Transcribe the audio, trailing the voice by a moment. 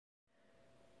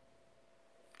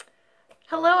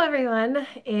Hello everyone,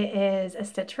 it is A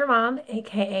Stitch for Mom,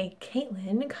 aka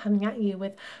Caitlin, coming at you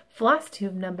with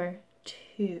Flosstube number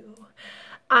 2.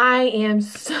 I am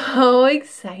so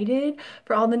excited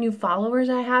for all the new followers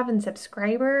I have and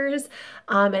subscribers,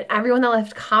 and everyone that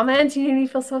left comments. You made me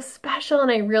feel so special, and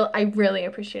I really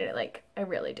appreciate it. Like, I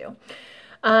really do.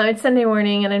 It's Sunday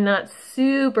morning and I'm not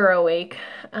super awake.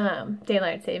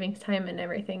 Daylight savings time and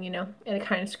everything, you know, it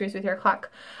kind of screws with your clock.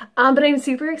 But I'm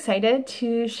super excited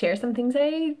to share some things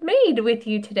I made with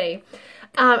you today.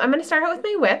 I'm going to start out with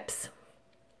my whips.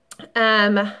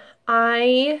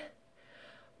 I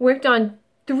worked on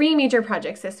 3 major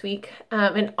projects this week,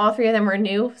 and all 3 of them were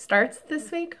new starts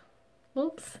this week.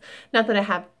 Oops. Not that I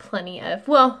have plenty of,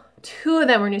 well, 2 of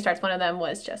them were new starts. One of them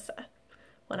was just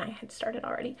one I had started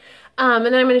already. And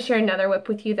then I'm going to share another whip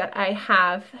with you that I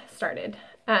have started.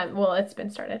 Well, it's been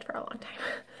started for a long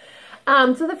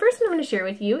time. So the first one I'm going to share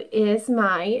with you is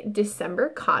my December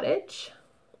cottage.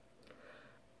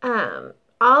 All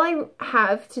I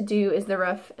have to do is the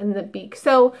ruff and the beak.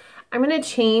 So I'm going to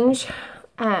change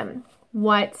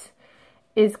what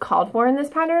is called for in this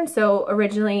pattern. So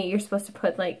originally you're supposed to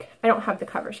put, like, I don't have the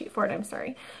cover sheet for it, I'm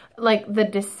sorry, like the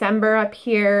December up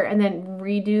here and then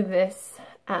redo this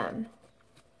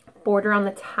border on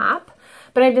the top.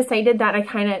 But I've decided that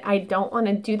I don't want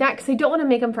to do that because I don't want to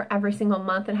make them for every single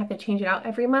month and have to change it out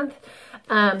every month.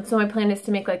 So my plan is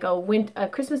to make like a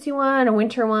Christmassy one, a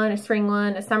winter one, a spring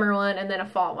one, a summer one, and then a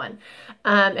fall one.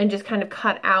 And just kind of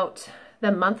cut out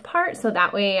the month part so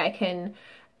that way I can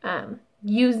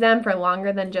use them for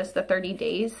longer than just the 30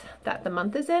 days that the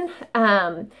month is in.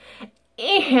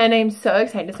 And I'm so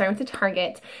excited. So I went to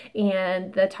Target,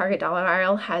 and the Target dollar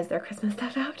aisle has their Christmas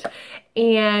stuff out.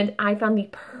 And I found the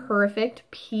perfect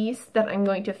piece that I'm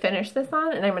going to finish this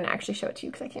on, and I'm going to actually show it to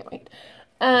you because I can't wait.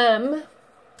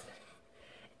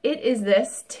 It is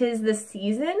this 'Tis the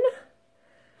Season,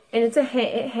 and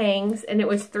it hangs, and it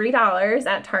was $3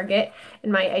 at Target.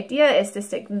 And my idea is to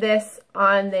stick this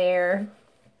on there,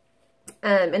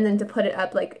 and then to put it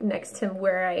up like next to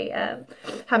where I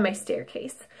have my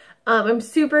staircase. I'm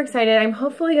super excited. I'm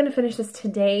hopefully going to finish this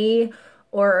today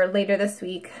or later this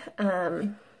week.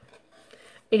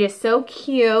 It is so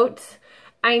cute.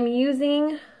 I'm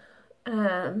using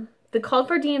the called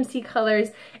for DMC colors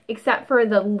except for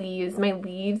the leaves. My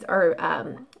leaves are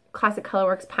Classic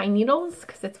Colorworks Pine Needles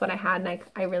because it's what I had and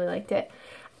I really liked it.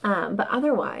 But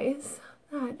otherwise,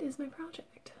 that is my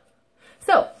project.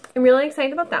 So I'm really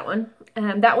excited about that one.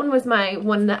 That one was my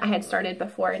one that I had started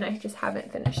before and I just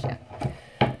haven't finished yet.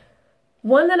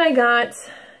 One that I got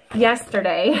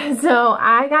yesterday. So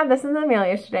I got this in the mail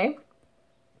yesterday.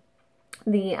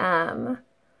 The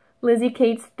Lizzie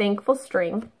Kate's Thankful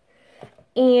String.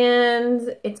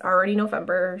 And it's already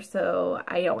November, so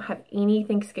I don't have any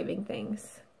Thanksgiving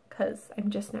things because I'm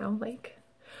just now like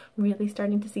really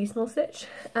starting to seasonal stitch.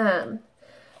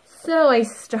 So I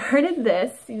started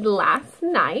this last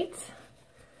night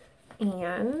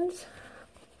and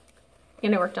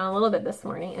I worked on a little bit this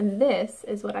morning, and this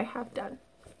is what I have done.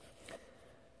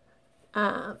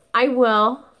 I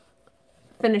will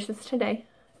finish this today,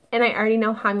 and I already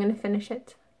know how I'm going to finish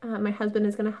it. My husband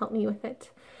is going to help me with it.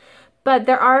 But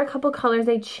there are a couple colors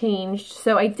I changed.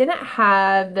 So I didn't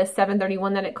have the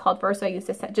 731 that it called for, so I used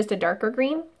just a darker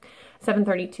green,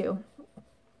 732.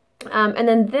 And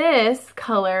then this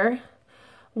color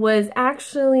was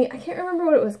actually, I can't remember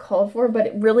what it was called for, but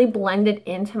it really blended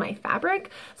into my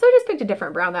fabric. So I just picked a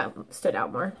different brown that stood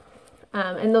out more.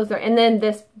 And then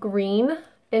this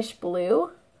greenish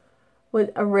blue was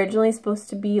originally supposed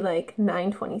to be like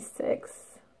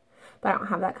 926, but I don't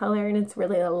have that color and it's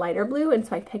really a lighter blue. And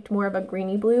so I picked more of a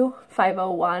greeny blue,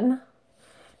 501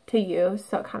 to use.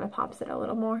 So it kind of pops it a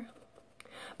little more.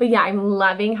 But yeah, I'm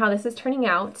loving how this is turning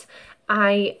out.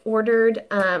 I ordered,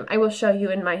 I will show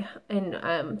you in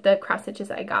the cross stitches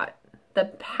I got, the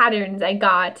patterns I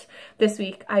got this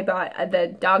week. I bought the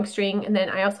dog string, and then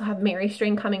I also have Mary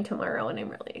string coming tomorrow, and I'm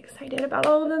really excited about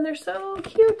all of them. They're so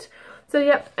cute. So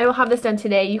yep, I will have this done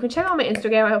today. You can check out my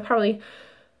Instagram. I will probably,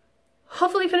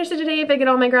 hopefully finish it today if I get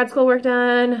all my grad school work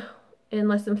done in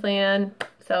lesson plan.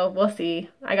 So we'll see.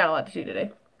 I got a lot to do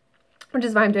today, which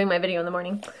is why I'm doing my video in the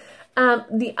morning.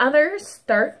 The other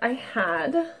start I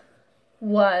had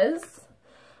was,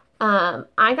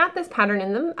 I got this pattern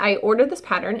in them. I ordered this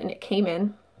pattern and it came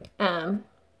in.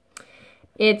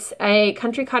 It's a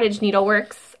Country Cottage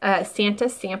Needleworks Santa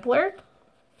sampler.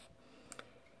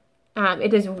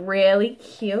 It is really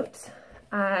cute.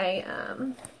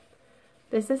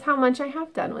 This is how much I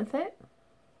have done with it.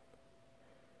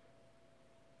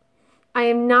 I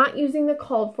am not using the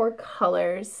called for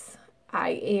colors. I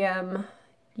am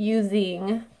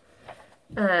using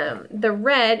The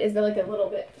red is like a little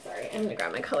bit, sorry, I'm gonna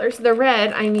grab my colors. The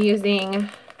red I'm using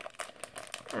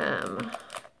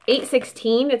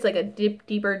 816. It's like a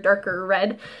deeper, darker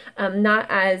red. Not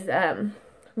as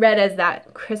red as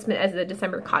that Christmas, as the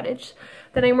December cottage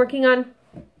that I'm working on.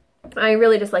 I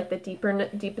really just like the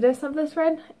deepness of this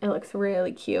red. It looks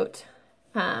really cute.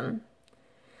 And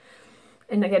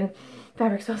again,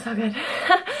 fabric smells so good.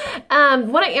 I'm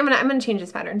gonna change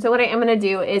this pattern. So what I am gonna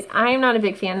do is, I'm not a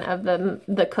big fan of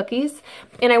the cookies,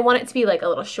 and I want it to be like a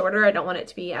little shorter. I don't want it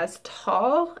to be as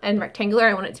tall and rectangular.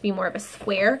 I want it to be more of a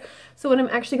square. So what I'm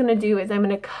actually gonna do is I'm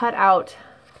gonna cut out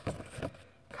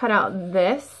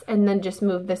this and then just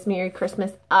move this Merry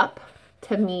Christmas up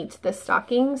to meet the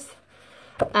stockings.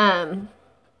 And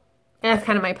that's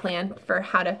kind of my plan for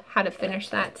how to finish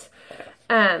that.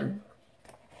 And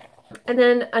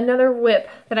then another whip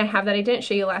that I have that I didn't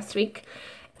show you last week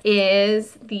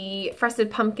is the Frosted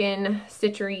Pumpkin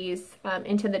Stitcheries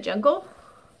Into the Jungle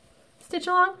stitch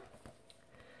along.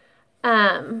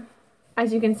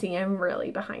 As you can see, I'm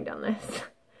really behind on this.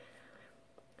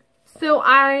 So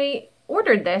I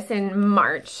ordered this in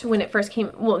March when it first came,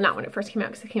 well, not when it first came out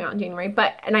because it came out in January,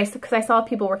 but, because I saw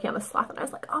people working on the sloth and I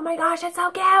was like, oh my gosh, it's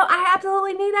so cute. I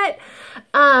absolutely need it.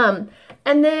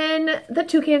 And then the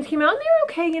toucans came out and they were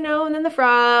okay, you know, and then the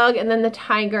frog and then the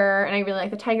tiger, and I really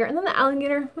like the tiger, and then the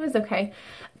alligator was okay.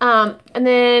 And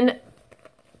then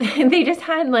they just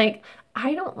had like,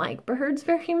 I don't like birds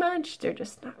very much. They're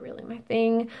just not really my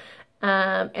thing.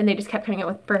 And they just kept coming out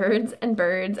with birds and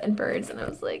birds and birds, and I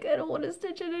was like, I don't want to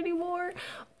stitch it anymore.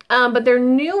 But their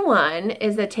new one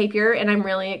is a tapir, and I'm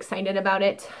really excited about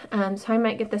it. So I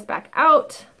might get this back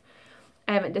out.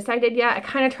 I haven't decided yet. I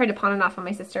kind of tried to pawn it off on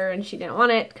my sister, and she didn't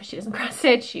want it because she doesn't cross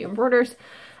stitch, she embroiders.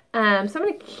 So I'm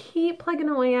going to keep plugging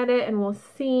away at it, and we'll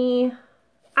see.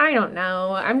 I don't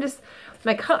know. I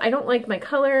don't like my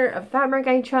color of fabric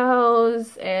I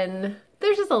chose, and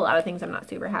there's just a lot of things I'm not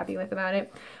super happy with about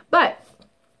it. But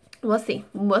we'll see.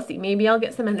 We'll see. Maybe I'll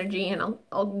get some energy and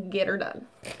I'll get her done.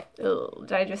 Oh,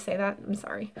 did I just say that? I'm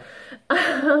sorry.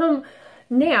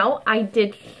 Now I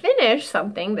did finish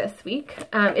something this week.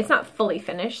 It's not fully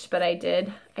finished, but I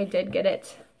did get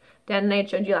it done, and I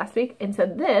showed you last week. And so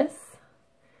this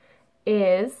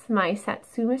is my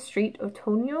Satsuma Street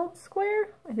Otoño square.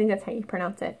 I think that's how you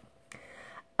pronounce it.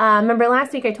 Remember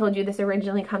last week I told you this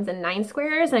originally comes in 9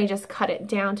 squares, and I just cut it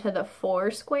down to the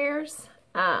 4 squares.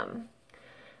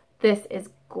 This is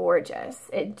gorgeous.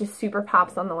 It just super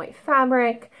pops on the white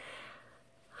fabric.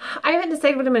 I haven't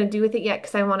decided what I'm going to do with it yet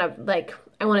because I want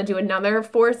to do another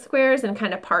 4 squares and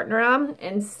kind of partner them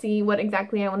and see what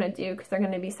exactly I want to do, because they're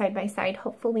going to be side by side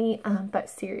hopefully. But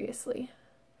seriously,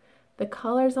 the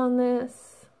colors on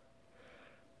this,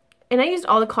 and I used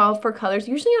all the called for colors.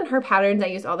 Usually on her patterns I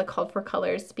use all the called for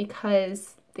colors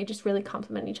because they just really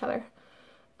complement each other.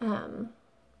 And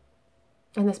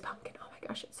this pumpkin, oh my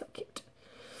gosh, it's so cute.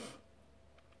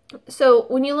 So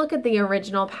when you look at the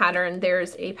original pattern,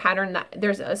 there's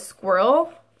a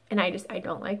squirrel, and I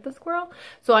don't like the squirrel.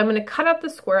 So I'm going to cut out the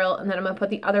squirrel, and then I'm going to put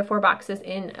the other 4 boxes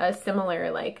in a similar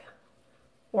like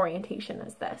orientation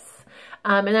as this.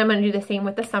 And I'm going to do the same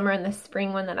with the summer and the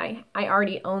spring one that I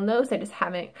already own those. I just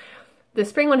haven't. The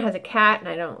spring one has a cat, and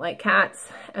I don't like cats.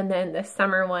 And then the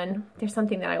summer one, there's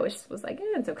something that I was like,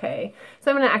 it's okay. So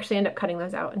I'm going to actually end up cutting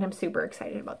those out, and I'm super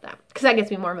excited about that because that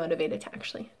gets me more motivated to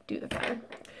actually do the pattern.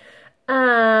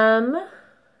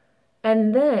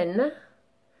 And then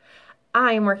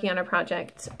I am working on a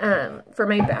project for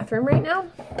my bathroom right now,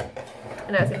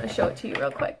 and I was going to show it to you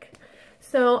real quick.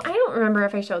 So I don't remember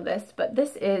if I showed this, but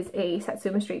this is a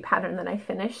Satsuma Street pattern that I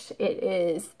finished. It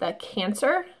is the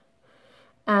Cancer.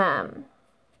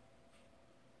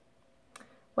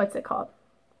 What's it called?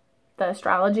 The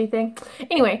astrology thing.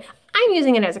 Anyway, I'm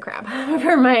using it as a crab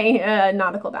for my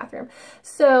nautical bathroom.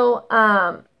 So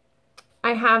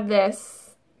I have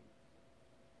this,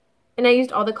 and I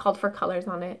used all the called for colors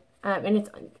on it, and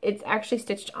it's actually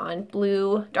stitched on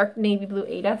blue, dark navy blue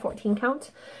Aida 14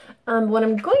 count. What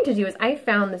I'm going to do is I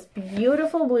found this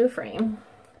beautiful blue frame.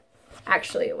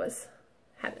 Actually, it was,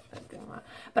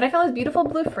 but I found this beautiful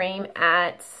blue frame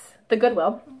at the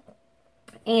Goodwill,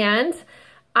 and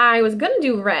I was going to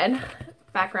do red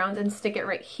background and stick it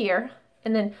right here,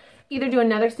 and then either do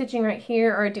another stitching right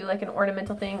here or do like an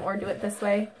ornamental thing or do it this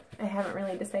way. I haven't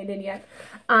really decided yet.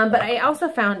 But I also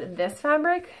found this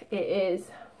fabric. It is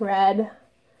red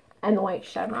and white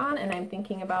chevron, and I'm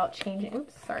thinking about changing,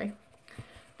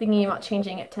 thinking about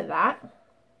changing it to that.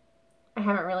 I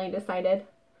haven't really decided.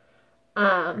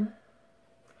 And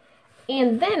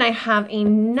then I have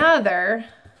another,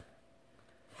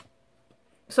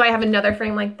 so I have another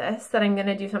frame like this that I'm going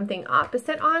to do something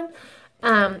opposite on.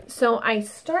 So I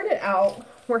started out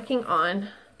working on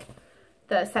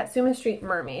the Satsuma Street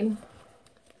Mermaid.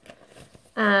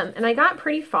 And I got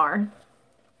pretty far.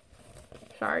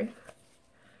 Sorry.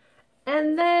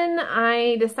 And then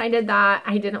I decided that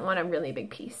I didn't want a really big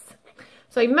piece.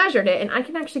 So I measured it, and I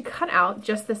can actually cut out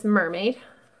just this mermaid.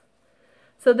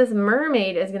 So this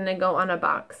mermaid is going to go on a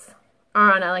box,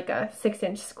 or on like a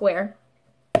 6-inch square.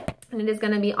 And it is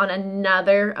going to be on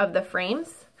another of the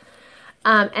frames.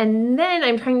 And then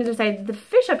I'm trying to decide, the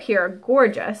fish up here are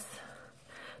gorgeous.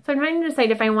 So I'm trying to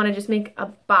decide if I want to just make a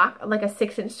box, like a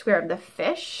 6-inch square of the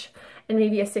fish, and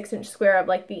maybe a 6-inch square of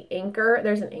like the anchor.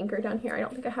 There's an anchor down here. I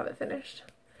don't think I have it finished.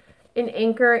 An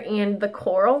anchor and the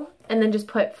coral, and then just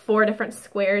put 4 different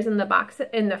squares in the box,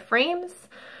 in the frames.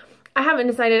 I haven't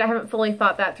decided. I haven't fully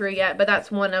thought that through yet, but that's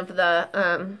one of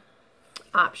the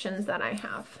options that I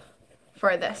have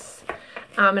for this.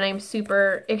 And I'm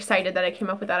super excited that I came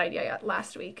up with that idea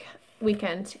last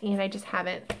weekend, and I just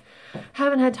haven't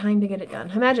had time to get it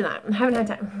done. Imagine that. I haven't had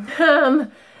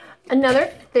time. Another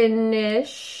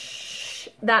finish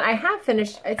that I have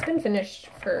finished, it's been finished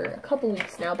for a couple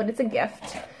weeks now, but it's a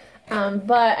gift.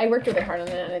 But I worked really hard on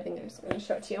it, and I think I'm just going to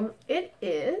show it to you. It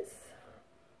is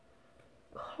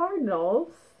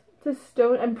cardinals to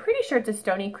stone. I'm pretty sure it's a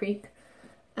Stony Creek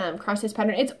cross-stitch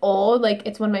pattern. It's old, like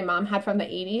it's one my mom had from the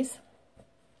 80s.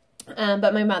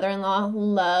 But my mother-in-law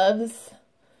loves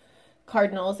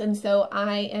cardinals, and so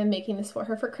I am making this for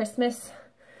her for Christmas.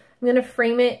 I'm going to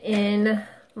frame it in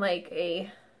like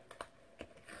a,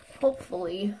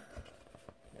 hopefully,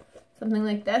 something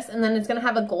like this, and then it's going to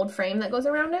have a gold frame that goes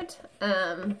around it.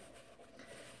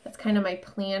 That's kind of my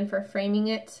plan for framing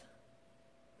it.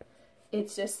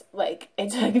 It's just like,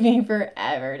 it took me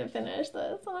forever to finish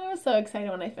this, and I was so excited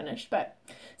when I finished, but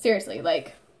seriously,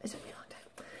 like, it took me a long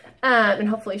time. And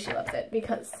hopefully she loves it,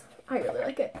 because I really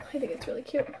like it. I think it's really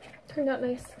cute. Turned out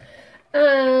nice.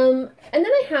 And then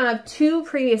I have 2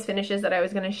 previous finishes that I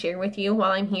was going to share with you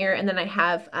while I'm here, and then I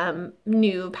have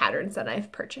new patterns that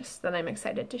I've purchased that I'm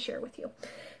excited to share with you.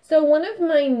 So one of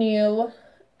my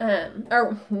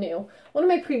one of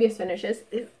my previous finishes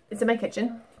is in my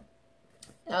kitchen.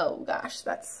 Oh gosh,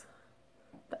 that's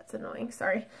annoying.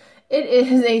 Sorry. It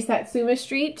is a Satsuma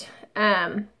Street.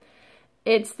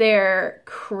 It's their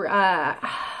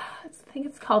I think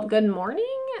it's called Good Morning.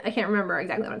 I can't remember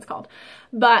exactly what it's called,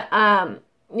 but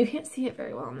you can't see it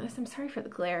very well on this. I'm sorry for the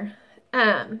glare.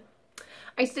 I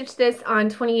stitched this on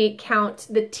 28 count,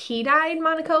 the tea-dyed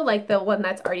Monaco, like the one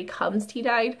that's already comes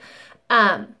tea-dyed.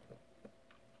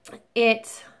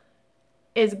 It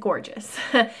is gorgeous.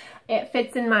 It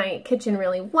fits in my kitchen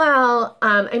really well.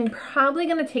 I'm probably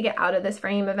going to take it out of this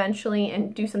frame eventually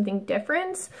and do something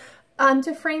different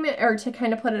to frame it, or to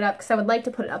kind of put it up, because I would like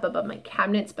to put it up above my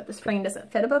cabinets, but this frame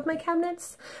doesn't fit above my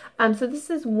cabinets. So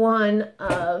this is one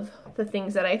of the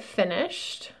things that I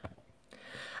finished.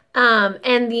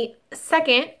 And the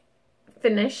second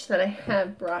finish that I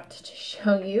have brought to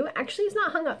show you, actually is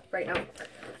not hung up right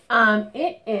now.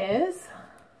 It is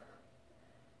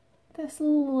this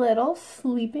little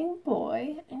sleeping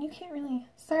boy, and you can't really,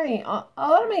 sorry, a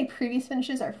lot of my previous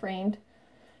finishes are framed,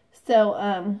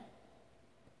 so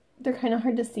they're kind of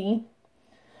hard to see.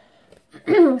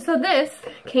 So this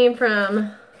came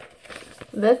from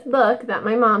this book that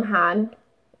my mom had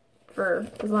for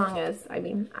as long as, I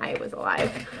mean, I was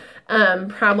alive,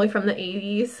 probably from the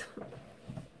 80s.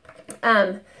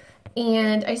 And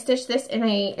I stitched this, and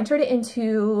I entered it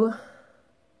into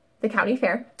the county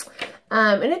fair.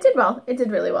 And it did well. It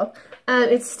did really well.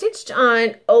 It's stitched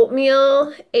on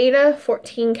oatmeal, Aida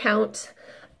 14 count.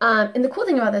 And the cool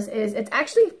thing about this is it's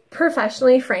actually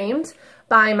professionally framed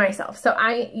by myself. So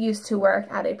I used to work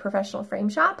at a professional frame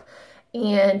shop,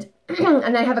 and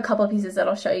and I have a couple of pieces that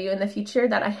I'll show you in the future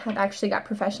that I have actually got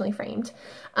professionally framed.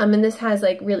 And this has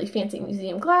like really fancy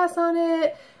museum glass on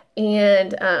it,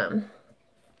 and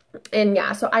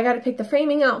yeah, so I got to pick the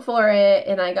framing out for it,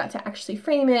 and I got to actually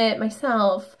frame it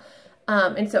myself.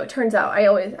 And so it turns out I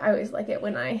always like it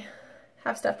when I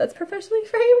have stuff that's professionally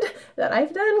framed that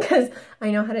I've done, because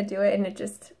I know how to do it, and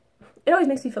it always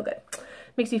makes me feel good.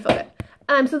 Makes me feel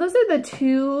good. So those are the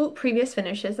 2 previous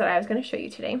finishes that I was going to show you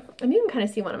today. And you can kind of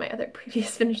see one of my other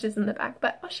previous finishes in the back,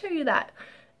 but I'll show you that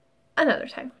another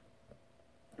time.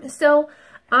 So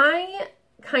I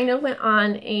kind of went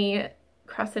on a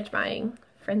cross-stitch buying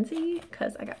frenzy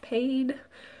because I got paid.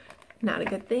 Not a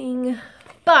good thing,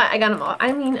 but I got them all.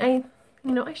 I mean, I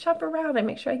shop around. I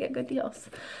make sure I get good deals.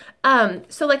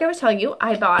 So like I was telling you,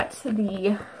 I bought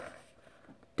the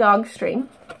dog string.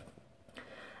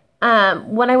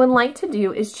 What I would like to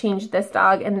do is change this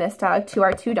dog and this dog to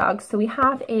our 2 dogs. So we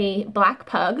have a black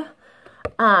pug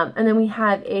And then we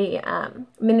have a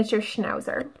miniature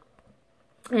schnauzer.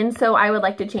 And so I would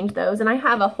like to change those. And I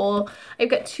have I've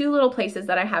got 2 little places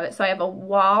that I have it. So I have a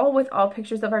wall with all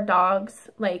pictures of our dogs.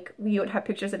 Like you would have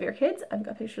pictures of your kids. I've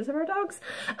got pictures of our dogs.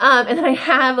 And then I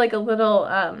have like a little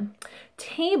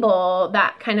table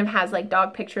that kind of has like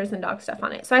dog pictures and dog stuff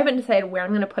on it. So I haven't decided where I'm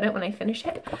going to put it when I finish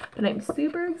it. But I'm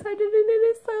super excited and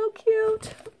it is so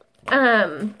cute.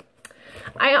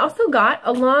 I also got,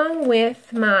 along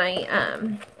with my,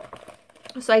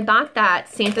 so I bought that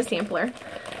Santa sampler.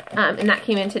 And that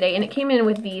came in today, and it came in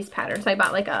with these patterns. So I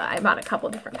bought a couple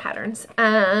different patterns.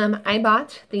 I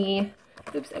bought the,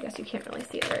 oops, I guess you can't really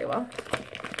see it very well.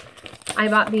 I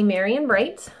bought the Merry and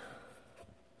Bright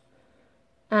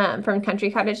from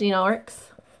Country Cottage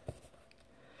Needleworks.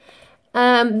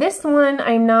 This one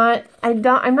I'm not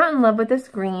in love with this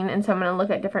green, and so I'm gonna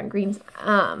look at different greens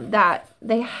that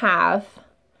they have.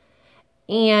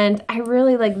 And I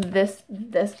really like this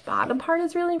bottom part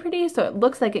is really pretty. So it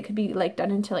looks like it could be like done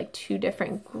into like 2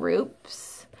 different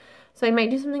groups. So I might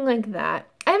do something like that.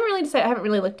 I haven't really decided, I haven't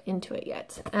really looked into it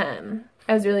yet. I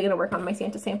was really going to work on my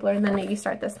Santa sampler and then maybe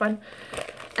start this one.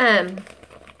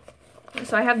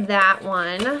 So I have that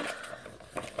one.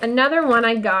 Another one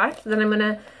I got that I'm going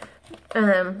to,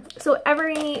 so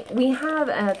we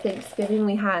have Thanksgiving,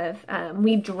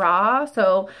 we draw.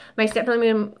 So my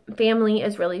family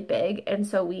is really big, and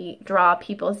so we draw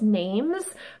people's names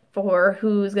for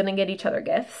who's gonna get each other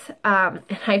gifts. And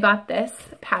I bought this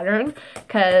pattern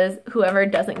because whoever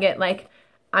doesn't get, like,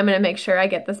 I'm gonna make sure I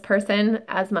get this person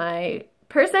as my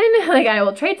person. Like, I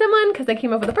will trade someone because I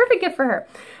came up with a perfect gift for her.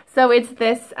 So it's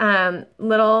this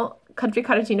little Country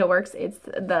Cottage Needleworks. It's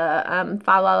the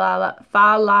fa la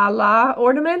la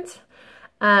ornament.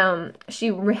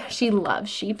 She loves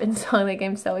sheep, and so like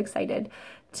I'm so excited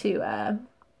to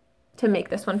make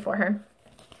this one for her.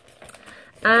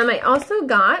 I also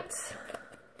got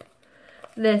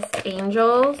this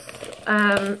angels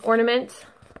ornament.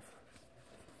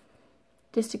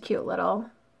 Just a cute little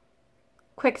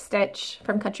quick stitch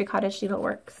from Country Cottage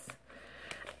Needleworks.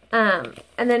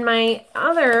 And then my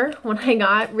other one I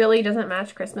got really doesn't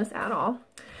match Christmas at all.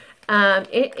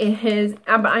 It is,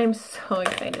 but I'm so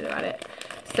excited about it.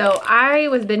 So I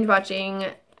was binge watching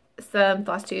some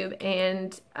Flosstube,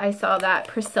 and I saw that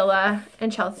Priscilla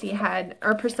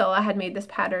had made this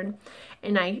pattern,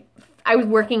 and I was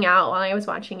working out while I was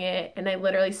watching it, and I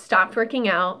literally stopped working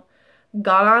out,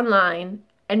 got online,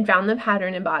 and found the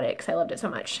pattern and bought it because I loved it so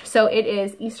much. So it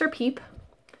is Easter Peep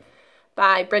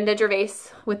by Brenda Gervais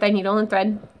with Thy Needle and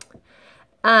Thread.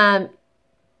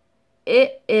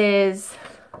 It is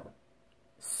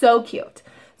so cute.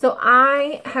 So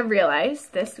I have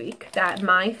realized this week that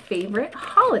my favorite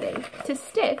holiday to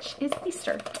stitch is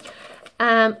Easter.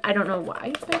 I don't know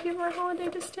why it's my favorite holiday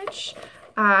to stitch.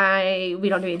 We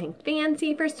don't do anything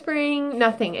fancy for spring,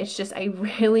 nothing. It's just I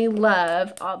really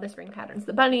love all the spring patterns,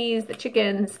 the bunnies, the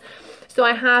chickens. So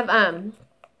I have,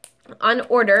 on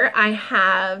order, I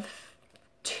have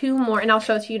 2 more, and I'll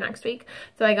show it to you next week.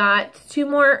 So I got 1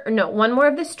 more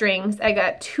of the strings. I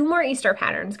got 2 more Easter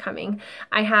patterns coming.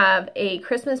 I have a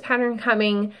Christmas pattern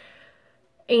coming,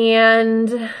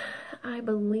 and I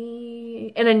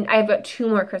believe, and then I've got 2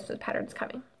 more Christmas patterns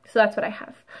coming. So that's what I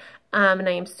have. And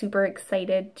I am super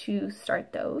excited to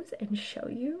start those and show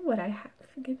you what I have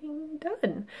getting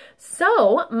done.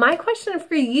 So my question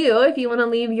for you, if you want to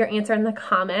leave your answer in the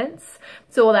comments,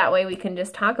 so that way we can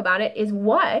just talk about it, is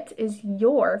what is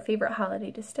your favorite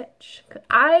holiday to stitch? 'Cause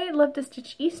I love to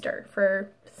stitch Easter for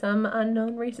some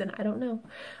unknown reason. I don't know.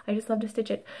 I just love to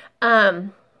stitch it.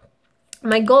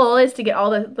 My goal is to get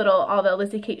all the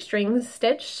Lizzie Kate strings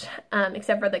stitched,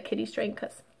 except for the kitty string,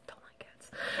 because I don't like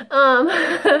cats.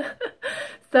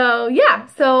 So yeah,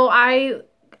 so I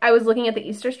was looking at the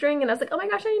Easter string and I was like, oh my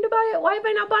gosh, I need to buy it. Why have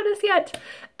I not bought this yet?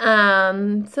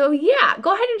 So yeah,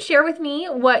 go ahead and share with me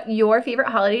what your favorite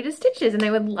holiday to stitch is, and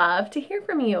I would love to hear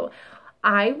from you.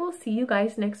 I will see you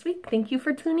guys next week. Thank you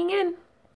for tuning in.